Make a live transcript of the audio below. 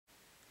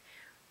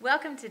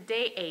Welcome to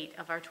day 8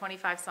 of our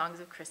 25 Songs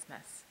of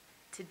Christmas.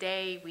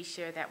 Today we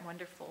share that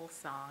wonderful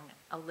song,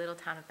 A Little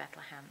Town of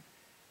Bethlehem.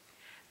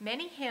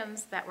 Many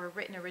hymns that were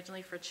written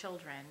originally for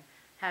children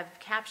have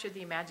captured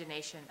the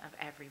imagination of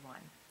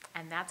everyone,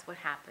 and that's what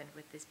happened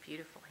with this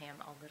beautiful hymn,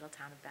 A Little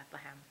Town of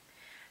Bethlehem.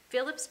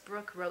 Phillips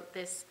Brooke wrote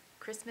this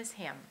Christmas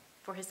hymn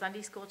for his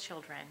Sunday school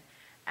children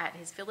at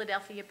his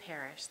Philadelphia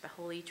parish, the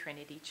Holy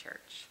Trinity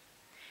Church.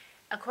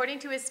 According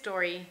to his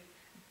story,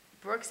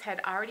 Brooks had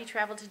already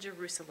traveled to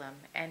Jerusalem,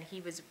 and he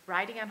was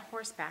riding on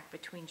horseback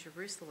between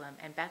Jerusalem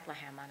and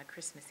Bethlehem on a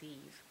Christmas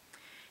Eve.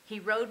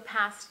 He rode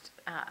past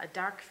a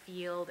dark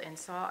field and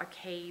saw a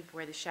cave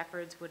where the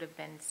shepherds would have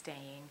been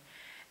staying.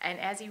 And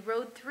as he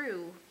rode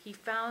through, he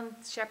found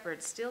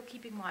shepherds still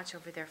keeping watch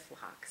over their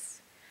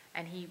flocks.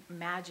 And he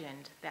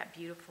imagined that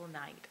beautiful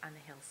night on the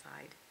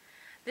hillside.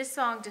 This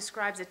song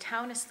describes a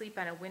town asleep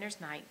on a winter's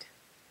night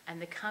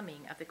and the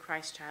coming of the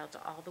Christ child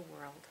to all the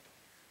world.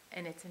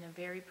 And it's in a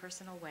very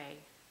personal way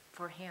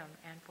for him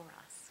and for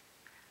us.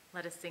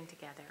 Let us sing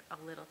together, A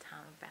Little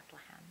Town of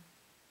Bethlehem.